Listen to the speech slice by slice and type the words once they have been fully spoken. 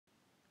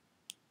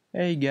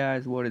Hey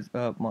guys, what is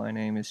up? My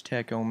name is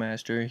Techo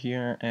Master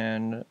here,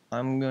 and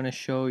I'm gonna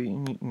show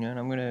you, and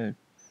I'm gonna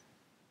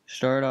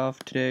start off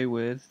today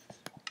with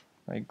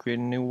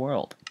creating a new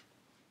world.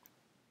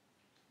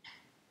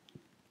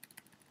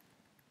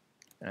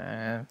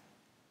 Uh,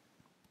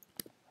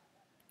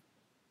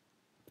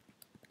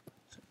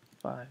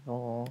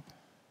 Survival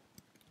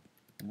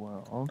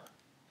world.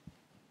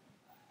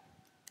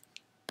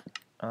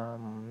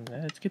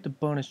 Let's get the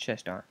bonus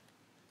chest on.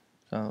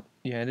 So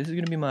yeah, this is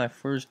gonna be my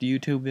first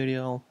YouTube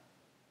video.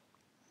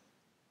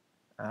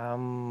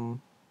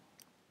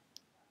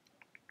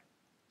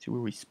 See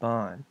where we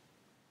spawn.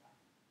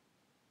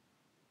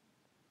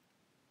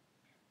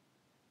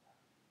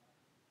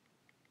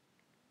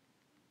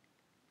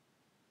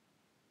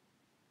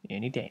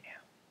 Any day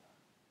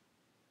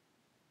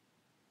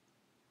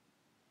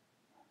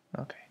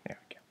now. Okay, there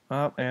we go.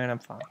 Oh, and I'm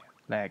fine.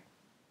 Lag.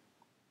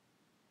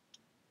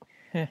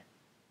 Heh.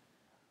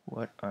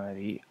 What are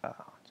the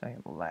odds? I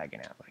am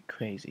lagging out like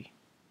crazy.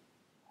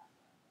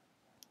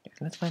 Yes,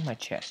 let's find my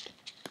chest.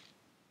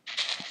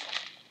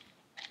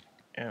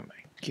 Oh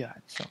my god,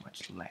 so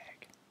much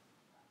lag.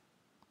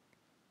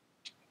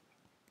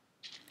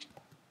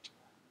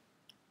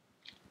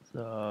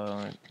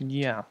 So,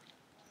 yeah.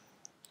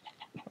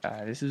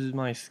 This is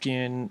my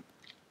skin.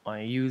 My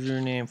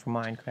username for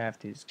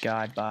Minecraft is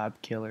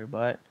GodBobKiller,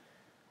 but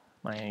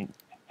my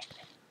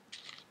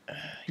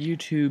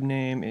YouTube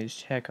name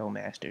is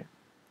TechoMaster.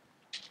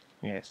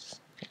 Yes,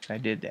 I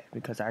did that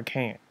because I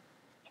can.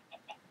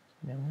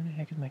 Now, where the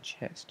heck is my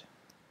chest?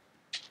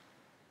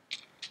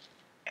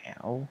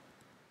 Ow.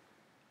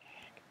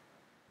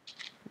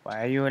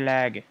 Why are you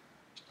lagging?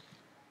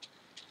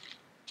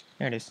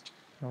 There it is.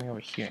 Only over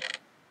here.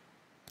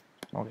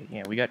 Okay,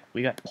 yeah, we got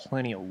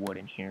plenty of wood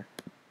in here.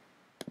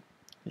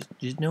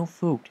 There's no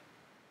food.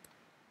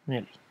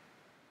 Really.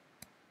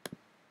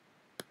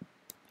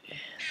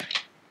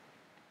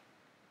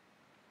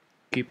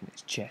 Keeping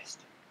this chest.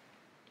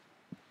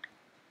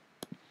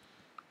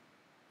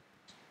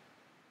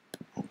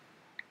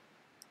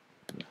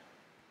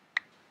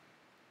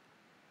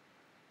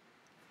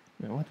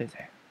 Man, what is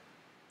that?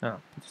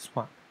 Oh, it's a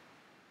swamp.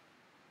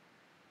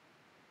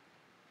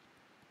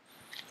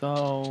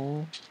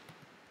 So,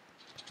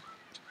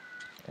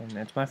 and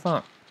that's my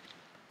farm.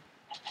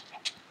 I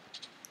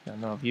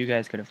don't know if you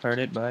guys could have heard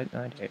it, but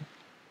I did.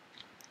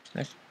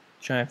 Let's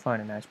try and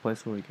find a nice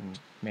place where we can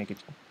make a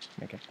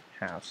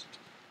house.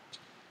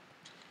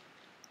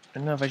 I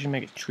don't know if I should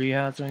make a tree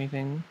house or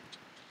anything.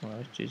 Or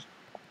let's just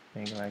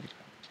make like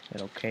a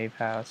little cave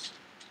house.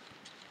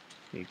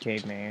 Be a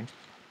caveman.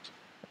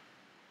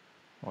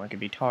 Or I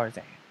could be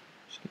Tarzan.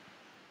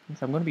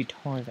 If I'm gonna be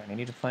Tarzan, I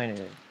need to find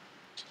a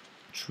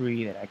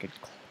tree that I could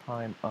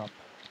climb up.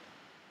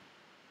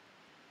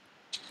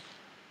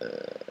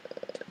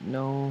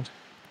 No.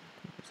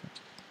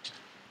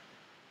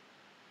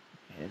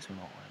 Yeah, this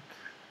won't work.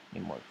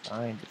 Need more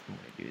vines if I'm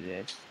gonna do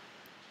this.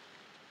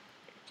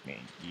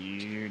 Man,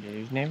 here,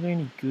 there's never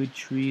any good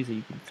trees that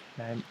you can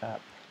climb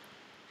up.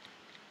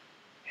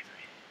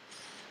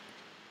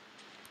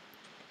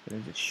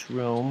 There's a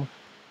shroom,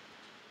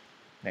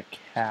 and a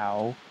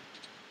cow,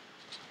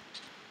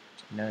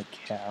 another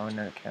cow,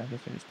 another cow. I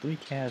guess there's 3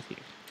 cows here.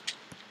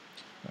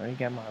 I already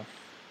got my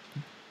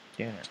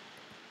dinner.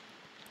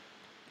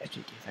 Let's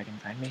see if I can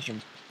find me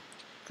some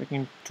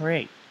freaking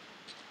tree.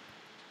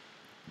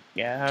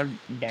 God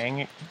dang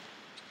it.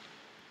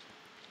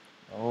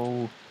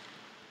 Oh,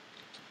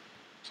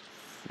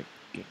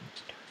 freaking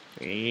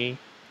tree.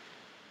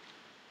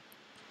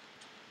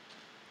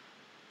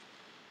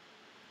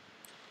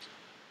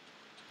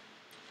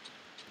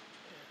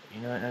 You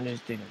know what? I'm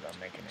just thinking about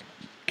making a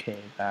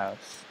cave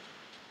house.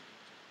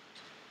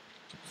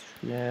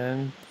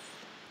 Shrimps.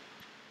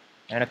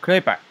 And a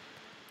creeper.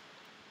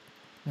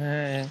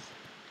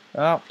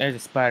 Oh, there's a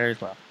spider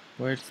as well.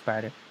 Where's the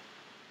spider?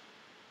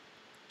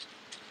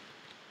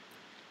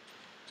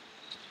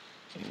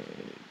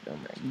 Oh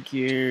my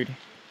god.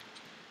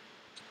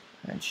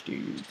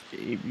 Monsters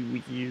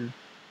everywhere.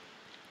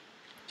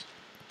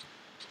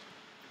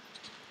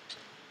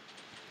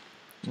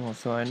 Well,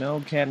 so I know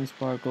Captain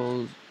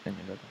Sparkles, and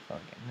I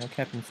know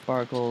Captain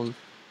Sparkles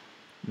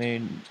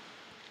made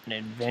an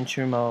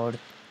adventure mode,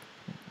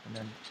 and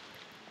then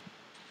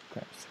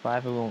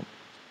survival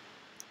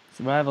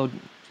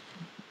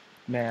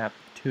map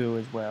 2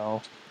 as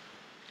well,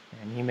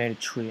 and he made a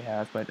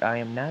treehouse, but I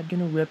am not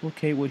gonna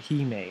replicate what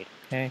he made,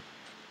 okay?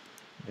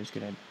 I'm just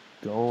gonna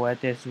go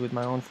at this with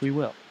my own free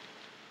will.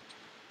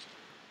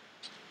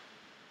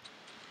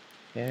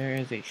 There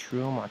is a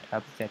shroom on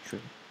top of that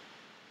tree.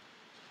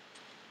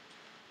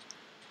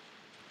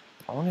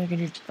 If only I can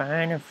just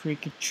find a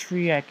freaking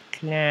tree I could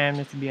climb,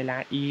 this would be a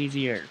lot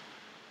easier.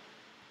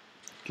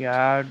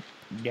 God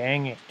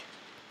dang it.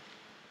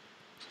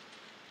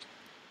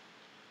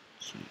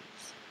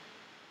 Jeez.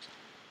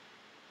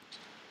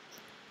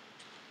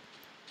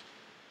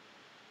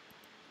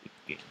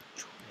 Freaking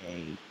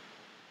tree.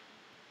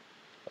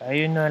 Why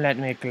you not let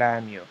me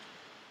climb you?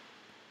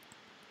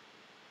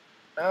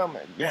 Oh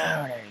my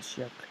god, that is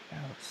so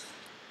close.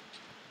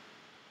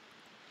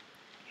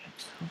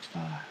 So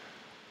far.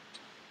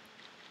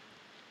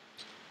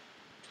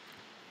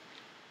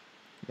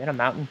 Is that a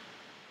mountain?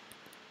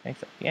 I think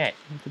so. Yeah,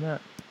 it's a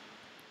mountain.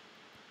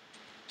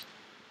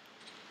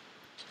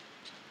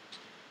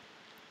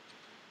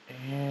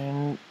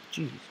 And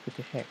jeez, what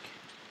the heck?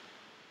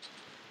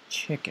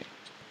 Chicken.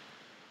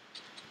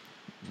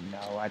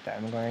 Know what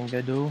I'm going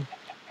to do?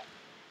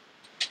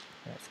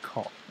 It's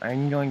cold.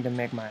 I'm going to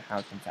make my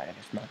house inside of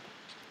this mountain.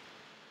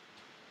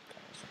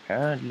 Because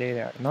apparently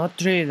there are no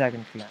trees I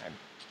can climb.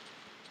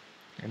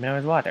 And there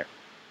is water.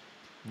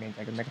 It means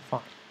I can make a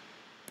farm.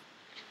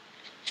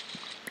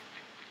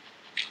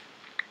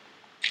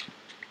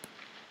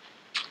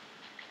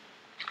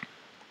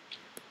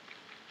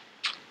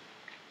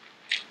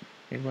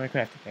 Here's what a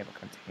crafting table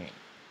contains.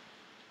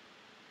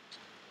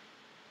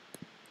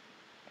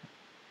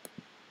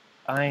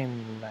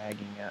 I'm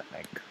lagging out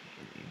like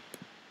crazy.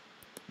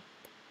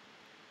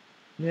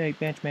 Yay,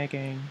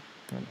 benchmaking.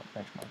 Oh, no,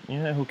 benchmark. You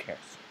know, who cares?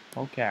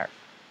 Who cares?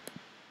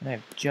 I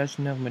have just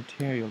enough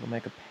material to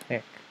make a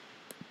pick.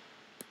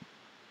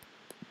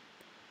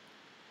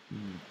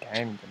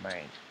 Time to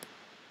mine.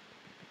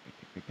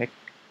 Pick.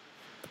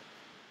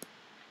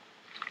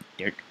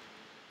 Dirt.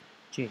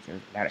 Jeez,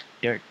 there's a lot of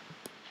dirt.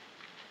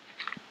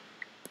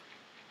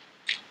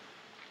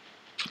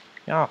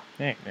 Oh,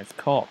 dang, there's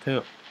coal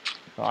too.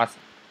 Awesome.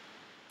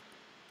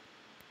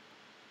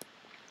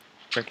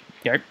 Freaking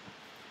dirt.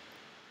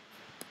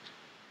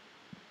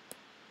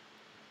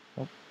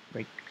 Oh,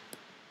 rake.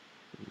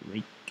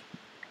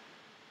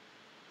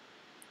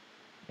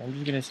 I'm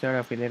just gonna start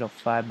off with a little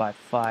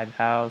 5x5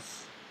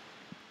 house.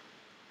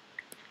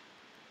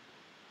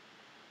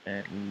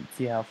 And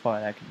see how far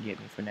that can get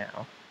me for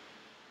now.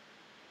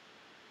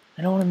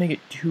 I don't want to make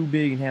it too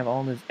big and have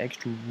all this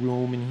extra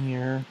room in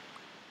here.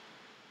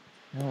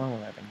 How long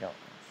have I been going?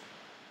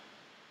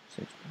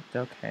 6 months,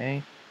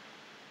 okay.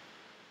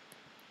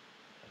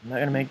 I'm not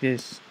gonna make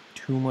this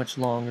too much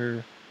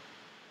longer.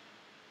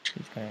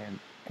 Just kind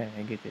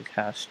of get this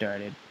house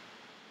started.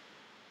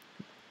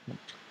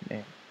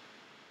 Man.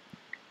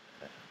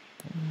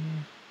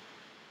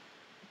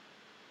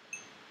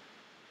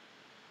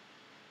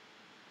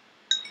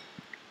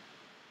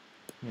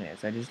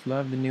 Yes, I just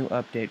love the new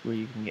update where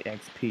you can get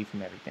XP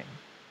from everything.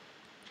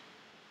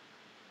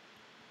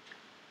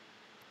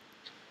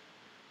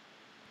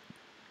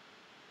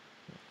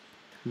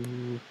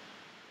 Two,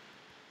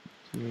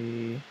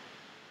 3,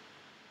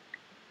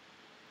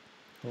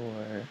 4,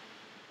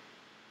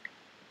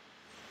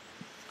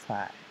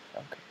 5.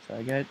 Okay, so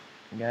I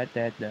got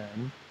that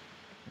done.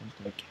 I'm just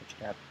gonna catch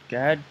it up.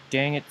 God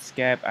dang it,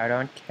 Scap, I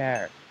don't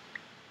care.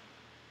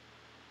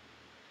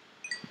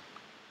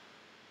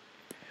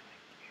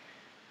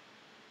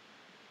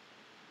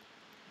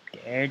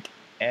 Dirt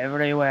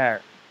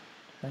everywhere.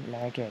 I don't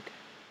like it.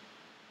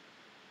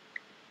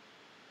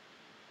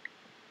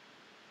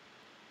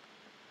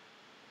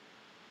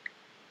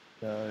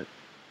 So,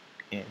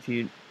 if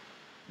you...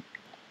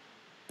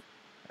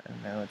 I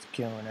don't know what's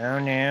going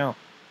on now.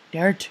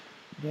 Dirt!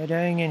 You're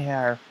doing in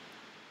here.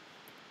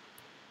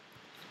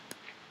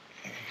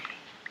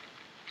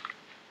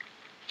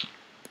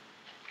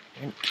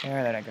 I don't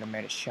care that I could have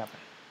made a shovel.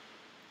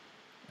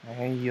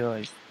 I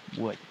use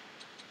wood.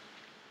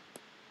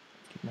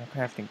 Get my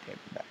crafting table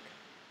back.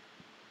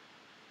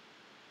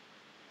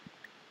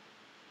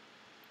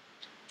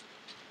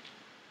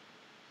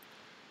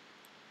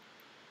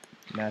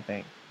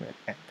 Nothing.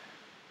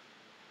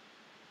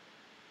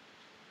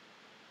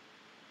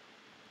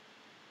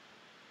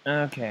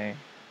 Okay.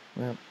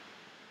 Well,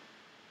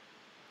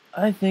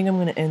 I think I'm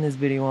gonna end this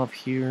video off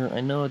here. I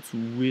know it's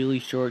really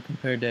short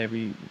compared to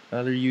every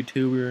other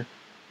YouTuber,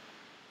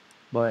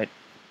 but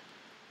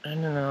I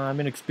don't know. I've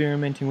been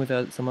experimenting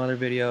with some other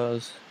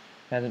videos.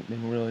 Hasn't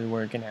been really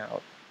working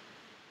out.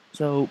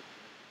 So,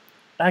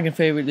 I can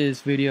favorite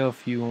this video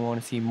if you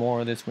want to see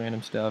more of this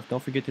random stuff.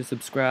 Don't forget to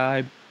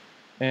subscribe,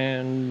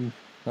 and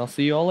I'll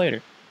see you all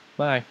later.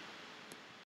 Bye.